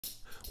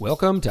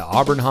Welcome to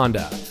Auburn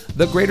Honda,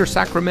 the Greater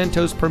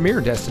Sacramento's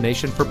premier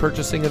destination for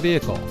purchasing a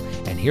vehicle.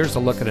 And here's a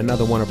look at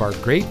another one of our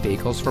great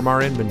vehicles from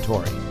our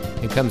inventory.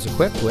 It comes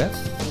equipped with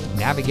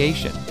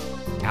navigation,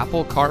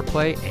 Apple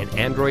CarPlay and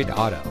Android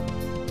Auto,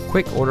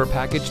 Quick Order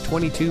Package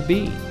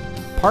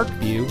 22B, Park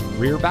View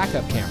rear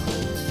backup camera,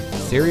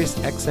 Sirius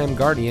XM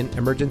Guardian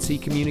emergency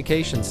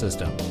communication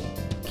system,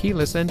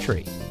 keyless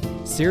entry,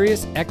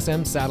 Sirius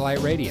XM satellite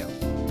radio,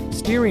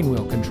 steering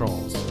wheel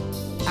controls,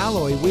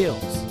 alloy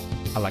wheels,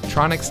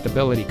 electronic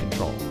stability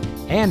control,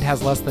 and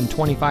has less than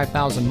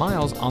 25,000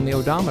 miles on the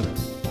odometer.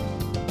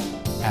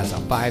 As a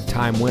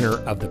 5-time winner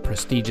of the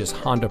prestigious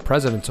Honda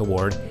President's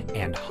Award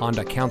and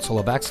Honda Council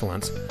of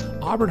Excellence,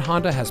 Auburn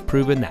Honda has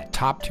proven that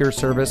top-tier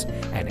service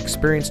and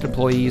experienced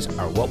employees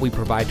are what we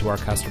provide to our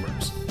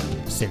customers.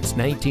 Since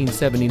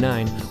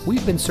 1979,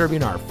 we've been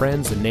serving our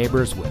friends and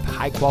neighbors with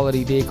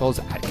high-quality vehicles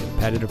at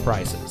competitive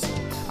prices.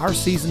 Our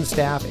seasoned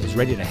staff is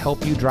ready to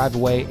help you drive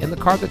away in the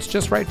car that's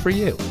just right for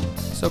you.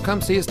 So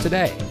come see us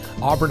today.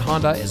 Auburn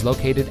Honda is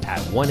located at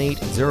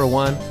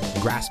 1801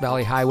 Grass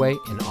Valley Highway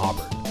in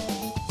Auburn.